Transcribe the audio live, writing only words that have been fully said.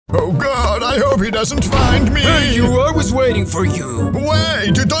Oh God, I hope he doesn't find me! Hey, I was waiting for you!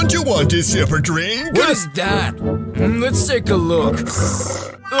 Wait, don't you want a super drink? What is that? Let's take a look.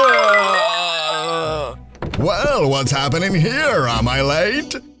 Well, what's happening here? Am I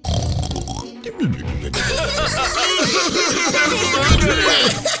late?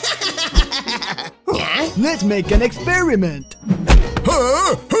 Let's make an experiment.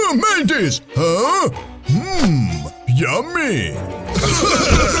 Huh? Who made this? Huh? Yummy!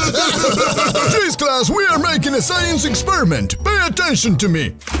 This class, we are making a science experiment. Pay attention to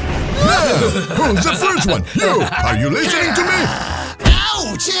me. Now, who's the first one? You! Are you listening to me?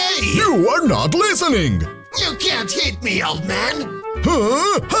 Ouch! Hey! You are not listening! You can't hit me, old man!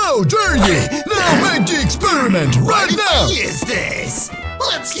 Huh? How dare you! Now make the experiment, right now! What is this?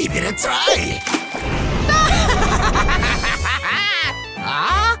 Let's give it a try!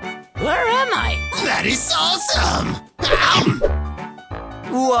 Where am I? That is awesome!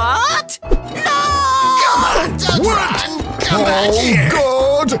 What? No! Come on, don't run! Come back here!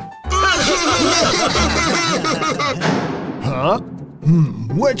 Oh, God! Huh?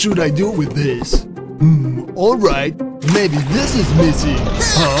 What should I do with this? Alright, maybe this is missing.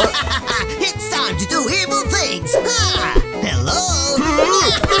 Huh? It's time to do evil things! Hello!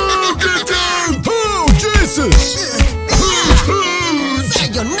 Oh, get down! Oh, Jesus!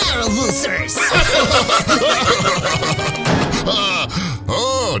 Sayonara, losers!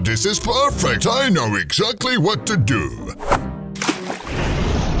 Oh, this is perfect. I know exactly what to do.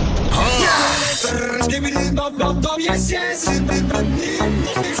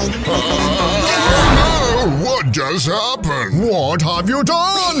 Oh, what just happened? What have you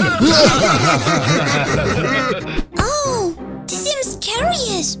done? Oh, this seems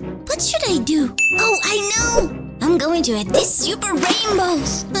curious. What should I do? Oh, I know. I'm going to add these super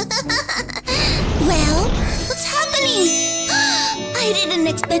rainbows. Well, what's happening? I didn't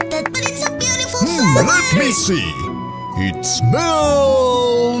expect that, but it's a beautiful flower. Let me see. It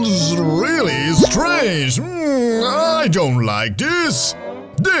smells really strange. I don't like this.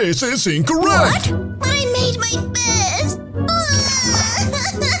 This is incorrect. What? But I made my best.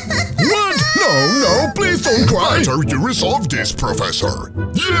 What? No, please don't cry. Better you resolve this, Professor.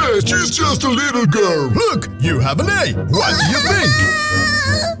 Yes, she's just a little girl. Look, you have an A. What do you think?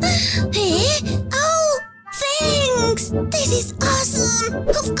 Eh? Oh, thanks. This is awesome.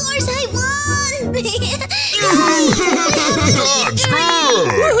 Of course I won. That's good.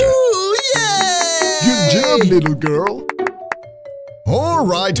 Woohoo, yay! Good job, little girl. All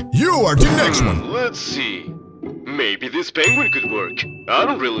right, you are the next one. Let's see. Maybe this penguin could work. I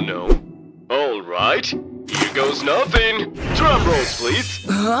don't really know. All right, here goes nothing. Drum rolls, please.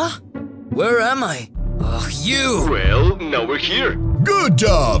 Huh? Where am I? Oh, you! Well, now we're here. Good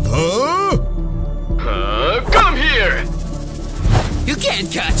job, huh? Come here! You can't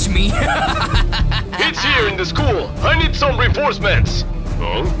catch me! It's here in the school. I need some reinforcements.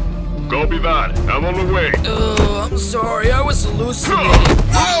 Oh? Copy that. I'm on the way. I'm sorry, I was hallucinating.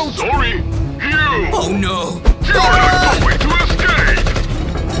 Ouch! Sorry. You! Oh no! You're not going to escape!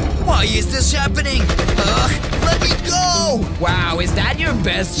 Why is this happening? Let me go! Wow, is that your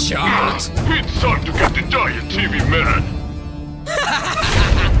best shot? It's time to get the giant TV man.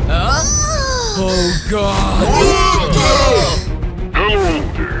 Huh? Oh God! Hello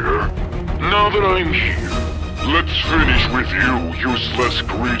there. Now that I'm here, let's finish with you, useless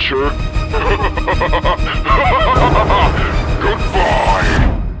creature. Goodbye.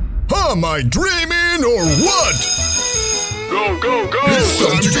 Am I dreaming or what? Go, go, go! It's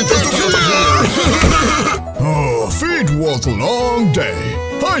time to get out of here! Oh, it was a long day.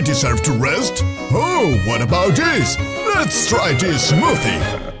 I deserve to rest. Oh, what about this? Let's try this smoothie.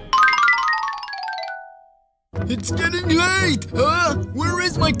 It's getting late! Where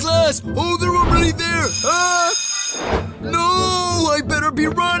is my class? Oh, they're already there! No! I better be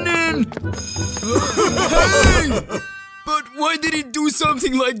running! Hey! But why did he do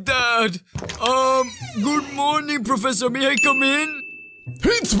something like that? Good morning, Professor. May I come in?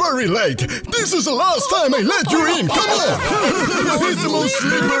 It's very late. This is the last time I let you in. Come on! It's the most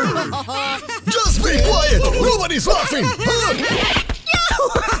sleeper. Just be quiet. Nobody's laughing.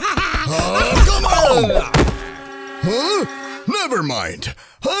 Come on! Huh? Never mind.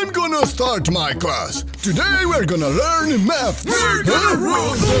 I'm gonna start my class. Today we're gonna learn math. We're gonna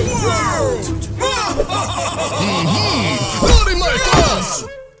rule the world! Not in my class!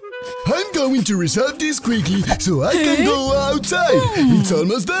 I'm going to resolve this quickly so I can go outside. It's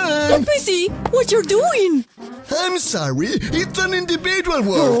almost done. Let me see what you're doing. I'm sorry, it's an individual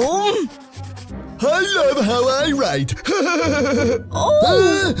work. I love how I write.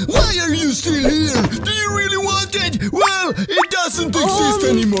 Why are you still here? Do you really want got it! Well, it doesn't exist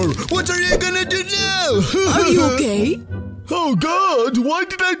anymore. What are you gonna do now? Are you okay? Oh God, why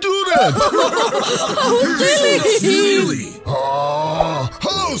did I do that? Silly! Oh,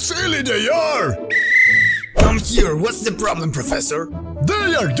 how silly they are! Come here, what's the problem, Professor?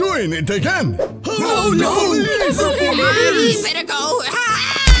 They are doing it again! Oh no! You better go.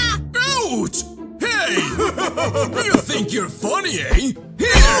 Ouch! Hey! You think you're funny, eh?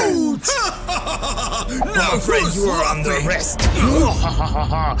 Here! I'm afraid you are under arrest.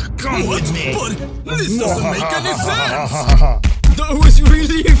 Come with me. But this doesn't make any sense! That was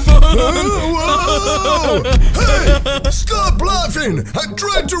really fun! Whoa! Hey! Stop laughing! I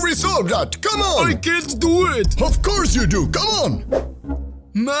tried to resolve that! Come on! I can't do it! Of course you do! Come on!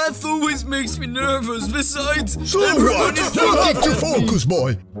 Math always makes me nervous. Besides, So what? is You looking have to at me. focus,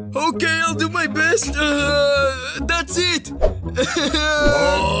 boy! Okay, I'll do my best. That's it.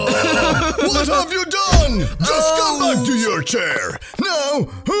 What have you done? Just come back to your chair! Now,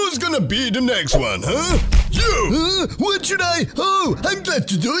 who's gonna be the next one, huh? You! What should I? Oh, I'm glad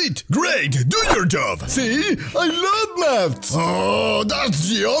to do it! Great! Do your job! See? I love maths! Oh, that's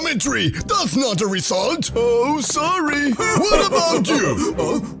geometry! That's not a result! Oh, sorry! What about you?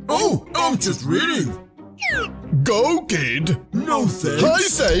 Oh, I'm just reading. Go, kid! No thanks. I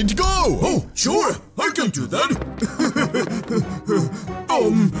said go! Oh, sure, I can do that.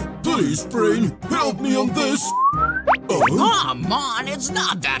 Please, brain, help me on this. Come on, it's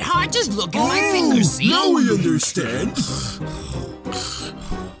not that hard. Just look at my fingers, see? Now we understand.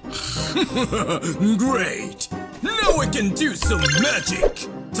 Great. Now we can do some magic.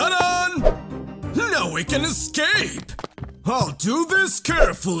 Ta-da! Now we can escape. I'll do this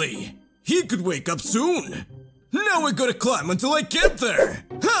carefully. He could wake up soon. Now we gotta climb until I get there.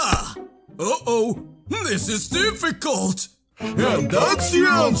 Ha! Uh-oh, this is difficult. And that's the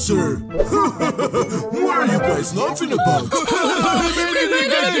answer. What are you guys laughing about?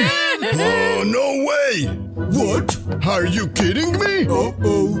 Oh, no way! What? Are you kidding me?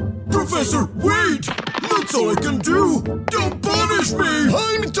 Uh-oh. Professor, wait! That's all I can do! Don't punish me!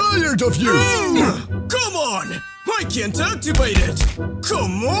 I'm tired of you! Come on! I can't activate it!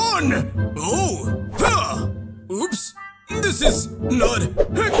 Come on! Oh! Huh! Oops! This is not a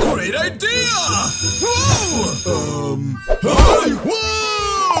great idea! Whoa! Hey,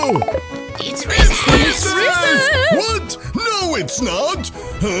 whoa! It's recess! What? No, it's not!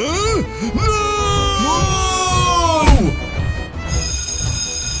 Huh? No!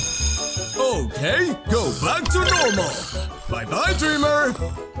 Okay, go back to normal! Bye-bye, dreamer!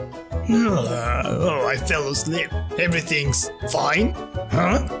 Oh, I fell asleep. Everything's fine?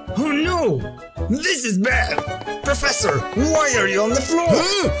 Huh? Oh no! This is bad! Professor, why are you on the floor?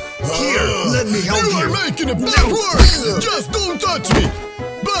 Here, let me help you. You are making it bad worse! Just don't touch me!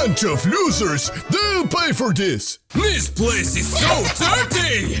 Bunch of losers! They'll pay for this! This place is so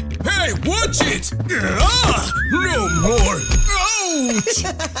dirty! Hey, watch it! Ah! No more! Ouch!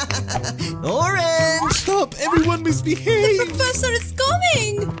 Orange! Stop! Everyone misbehave! Professor is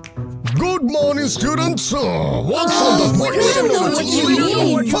coming! Good morning, students! What's on the we don't know what you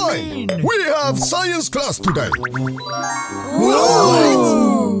mean. Fine! We have science class today!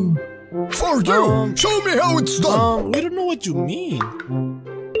 Whoa! For you! Show me how it's done! We don't know what you mean.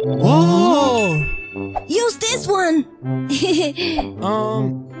 Whoa! Use this one.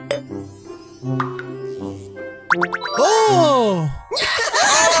 Oh!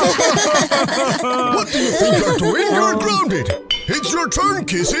 What do you think you're doing? You're grounded! It's your turn,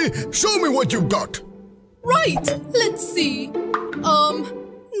 Kissy! Show me what you got! Right, let's see.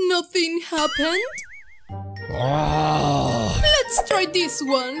 Nothing happened. Let's try this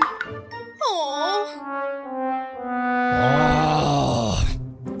one. Aww.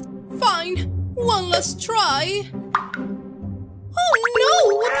 Fine, one last try. Oh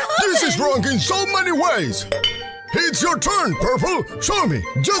no, what happened? This is wrong in so many ways! It's your turn, Purple! Show me,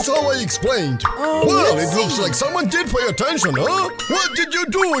 just how I explained. Well, it looks like someone did pay attention, huh? What did you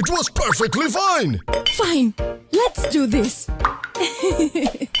do? It was perfectly fine! Fine, let's do this.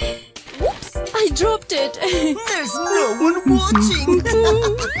 Oops, I dropped it. There's no one watching.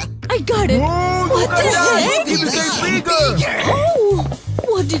 I got it. What the heck? It gets bigger. Oh,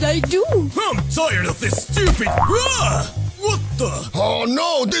 what did I do? I'm tired of this stupid... Ah! What the... Oh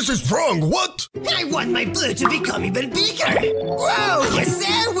no, this is wrong! What? I want my blue to become even bigger. Whoa, a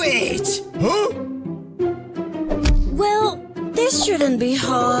sandwich. Huh? Well, this shouldn't be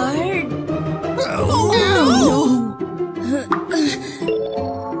hard. Oh,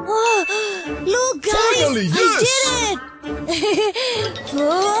 Look, guys! Finally, yes! I did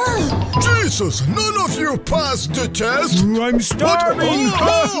it! Jesus, none of you passed the test? I'm starving!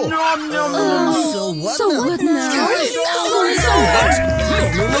 Oh! Nom, nom, nom. So what So now? what now?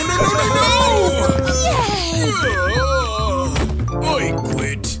 I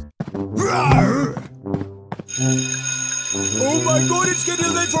quit. Oh my god, it's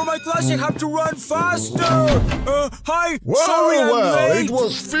getting late for my class. I have to run faster. Hi. Well, Sorry I'm late. it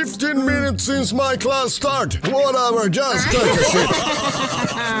was 15 minutes since my class started. Whatever, just take a shit.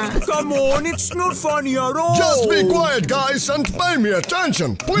 Come on, it's not funny at all. Just be quiet, guys, and pay me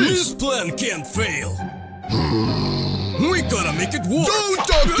attention, This please. plan can't fail. We gotta make it work. Don't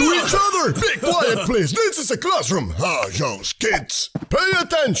talk to each other! Be quiet, please. This is a classroom. Ah, those kids. Pay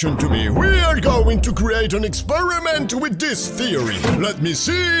attention to me. We are going to create an experiment with this theory. Let me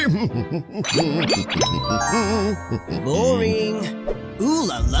see. Boring. Ooh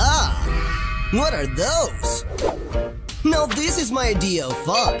la la. What are those? Now this is my idea of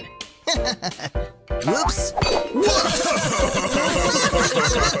fun. Whoops.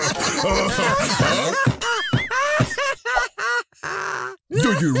 Do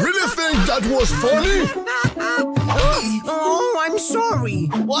you really think that was funny? Oh, I'm sorry.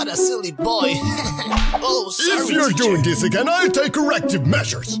 What a silly boy. Oh, sorry. If you're teacher. doing this again, I'll take corrective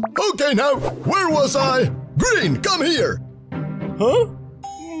measures. Okay, now, where was I? Green, come here. Huh?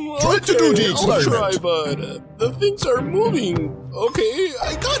 Try to do the I'll experiment. try, but the things are moving. Okay,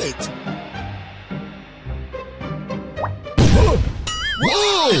 I got it.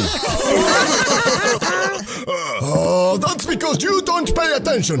 Whoa! Oh, that's because you don't pay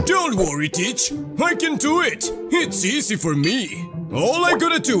attention. Don't worry, Teach. I can do it. It's easy for me. All I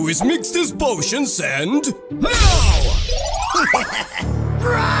gotta do is mix these potions and... Now!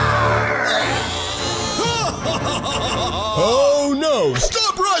 Oh no,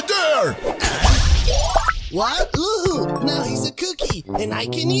 stop right there! What? Ooh, now he's a cookie, and I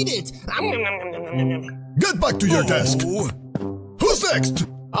can eat it. Get back to your desk. Oh. Who's next?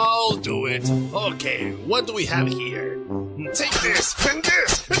 I'll do it. Okay, what do we have here? Take this and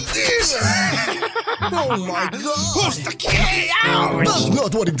this and this. Oh my god! Who's the key? Ouch! That's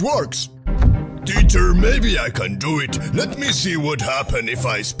not what it works. Teacher, maybe I can do it. Let me see what happens if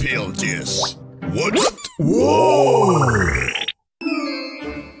I spill this. What? Whoa!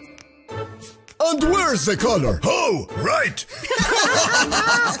 And where's the color? Oh, right!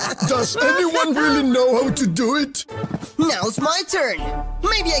 Does anyone really know how to do it? Now it's my turn.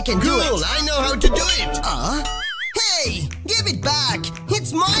 Maybe I can do it. Cool, I know how to do it! Hey, give it back.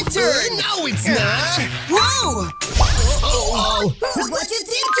 It's my turn. No, it's not! Whoa! Oh! What you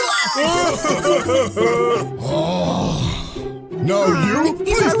did to us? Now you,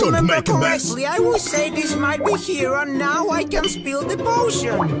 please don't make a mess! I would say this might be here, and now I can spill the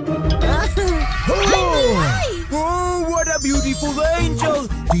potion. Oh, what a beautiful angel!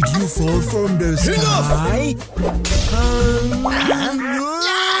 Did you fall from the sky?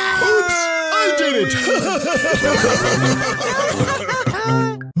 Oops! I did it!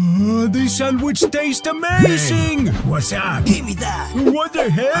 The sandwich tastes amazing! What's up? Give me that. What the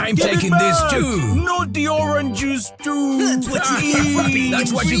heck? I'm Give it taking this back. too. Not the orange juice too. That's what you get for being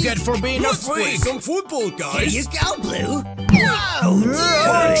That's what you get for being a Let's play freak. some football, Here guys. you go, Blue. Whoa,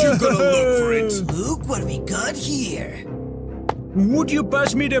 Aren't you gonna look for it? Look what we got here. Would you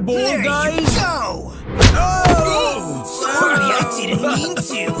pass me the ball, There guys? you go. Oh! Sorry, I didn't mean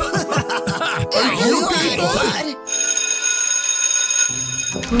to. You okay, bud?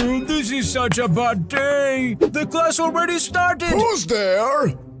 This is such a bad day. The class already started. Who's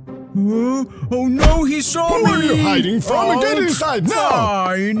there? Oh no, he saw Who me. are you hiding from? Get inside now!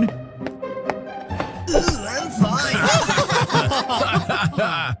 Fine. I'm fine.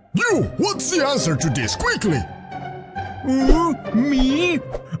 You! What's the answer to this? Quickly! Me?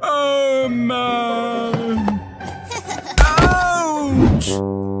 Ouch!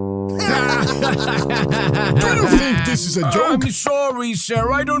 Do you think this is a joke? I'm sorry,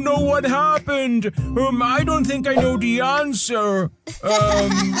 sir. I don't know what happened. I don't think I know the answer. Come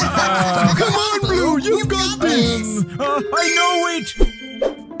on, Blue! You've got this! I know it.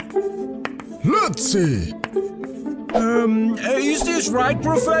 Let's see. Is this right,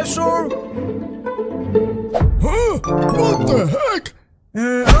 Professor? Huh? What the heck?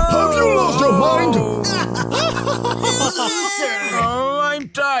 Have you lost your mind? I'm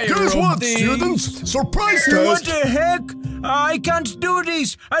tired Guess of what, this. students? Surprise What test! the heck? I can't do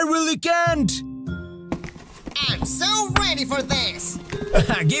this. I really can't. I'm so ready for this.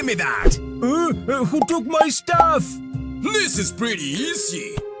 Give me that. Who took my stuff? This is pretty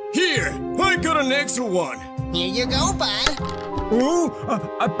easy. Here, I got an extra one. Here you go, bud.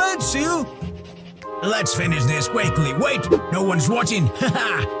 Oh, a pencil? Let's finish this quickly. Wait, no one's watching.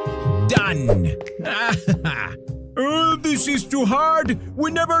 done. This is too hard.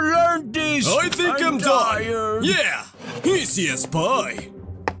 We never learned this. I think I'm done. Yeah, easy as pie.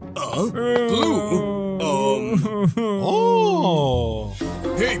 Blue. Oh.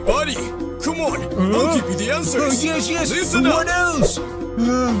 Hey, buddy, come on. I'll give you the answers. Yes. Listen up. What else?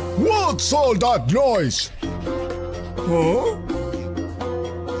 What's all that noise?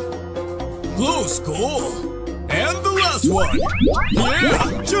 Blue school. And the last one.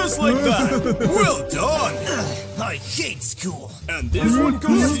 Yeah, just like that. Well done. I hate school. And this one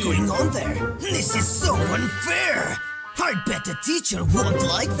goes What's here. going on there? This is so unfair. I bet the teacher won't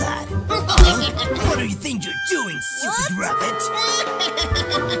like that. What do you think you're doing, stupid rabbit?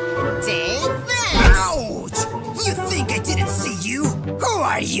 Take this! Ouch! You think I didn't see you? Who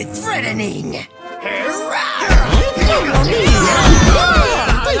are you threatening?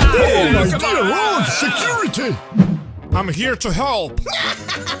 Security! I'm here to help.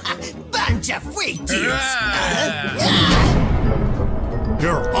 Bunch of idiots!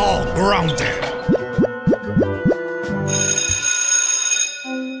 You're all grounded.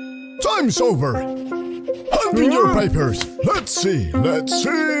 Time's over. Hand in your papers. Let's see. What?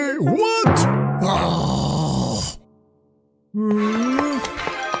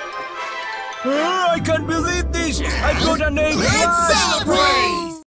 I can't believe this. I got an A+. Let's celebrate!